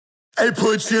Hey,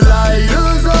 put your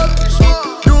lighters up.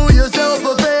 Do yourself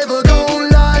a favor,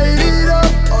 gon' light it up.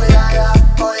 Oh yeah, yeah,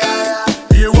 oh yeah,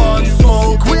 yeah. You want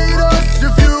smoke with us?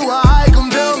 If you are high,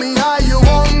 come tell me how you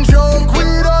want joke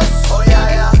with us. Oh yeah,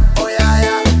 yeah, oh yeah,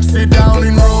 yeah. Sit down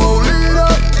and roll it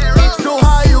up. So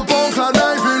high up on cloud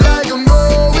nine, feel like I'm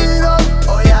going up.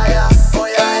 Oh yeah, yeah, oh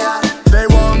yeah, yeah. They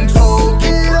want to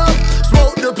get up.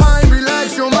 Smoke the pine,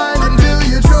 relax your mind until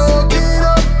you choke it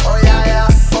up. Oh yeah, yeah,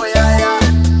 oh yeah,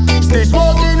 yeah. Stay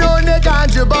smoking on the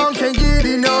ganja bone, can't get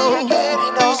enough.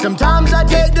 Sometimes I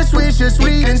take the swisher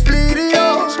sweet and split it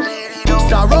up.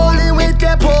 Start rolling with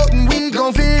that potent, we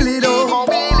gon' feel it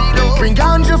up. Bring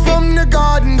ganja from the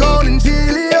garden, gone and till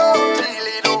it up.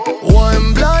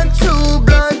 1 blunt, 2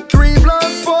 blunt, 3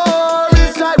 blunt, 4.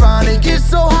 It's ironic, it's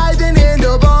so high then end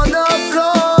up on the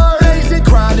floor. Basic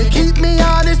chronic, keep me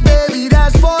honest, baby,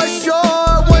 that's for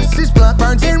sure. Once this blunt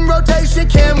burns in rotation,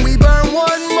 can we burn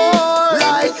one more?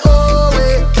 Like, oh,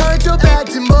 it turns your back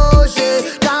to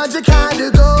bullshit. Ganja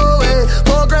kinda go away,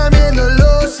 programming the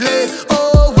loosely.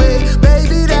 Oh, wait,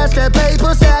 baby, that's that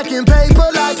paper, stacking paper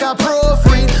like I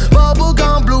proofread. Bubble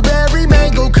gum, blueberry,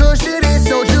 mango, kush, it is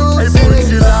so juicy. Hey,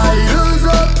 put your lighters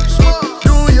up.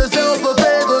 Do yourself a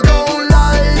favor, gon'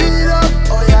 light it up.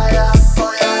 Oh yeah, yeah,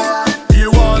 oh yeah, yeah.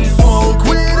 You want smoke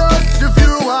with us? If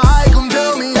you are high, come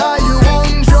tell me how you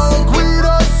want joke with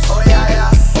us. Oh yeah,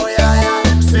 yeah, oh yeah,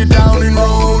 yeah. Sit down and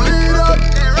roll it up.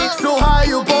 So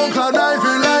high up on cloud nine,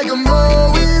 feel like I'm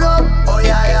going up. Oh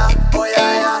yeah, yeah, oh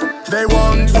yeah, yeah. They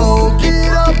want to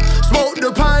get up. Smoke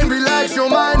the pine, relax your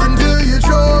mind until you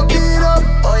choke it up.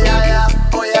 Oh yeah,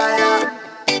 yeah, oh yeah,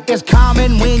 yeah. It's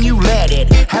common when you let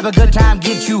it. Have a good time,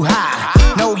 get you high.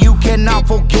 No, you cannot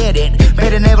forget it.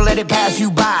 Better never let it pass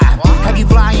you by. Have you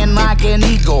flying like an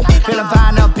eagle, feeling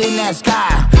fine up in that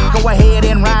sky. Go ahead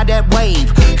and ride that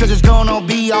wave, cause it's gonna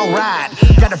be alright.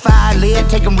 Got a fire lit,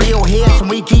 taking real hits, and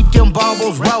we keep them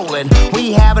bubbles rolling.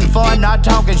 We having fun, not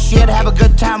talking shit, have a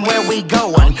good time where we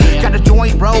going. Got a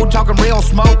joint road, talking real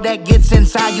smoke that gets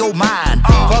inside your mind.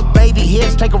 Fuck baby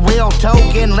hits, take a real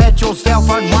toke and let yourself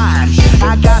unwind.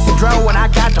 I got the dro and I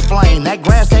got the flame, that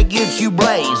grass that gets you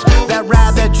blazed, that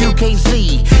ride that you can't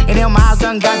see, and them eyes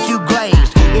done got you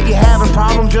glazed. If you're having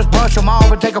problems, just brush them off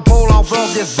and take a pull off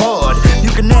of this bud. You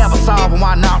can never solve them,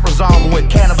 why not resolve them with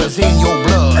cannabis in your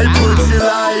blood? Hey, put your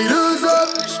lighters up.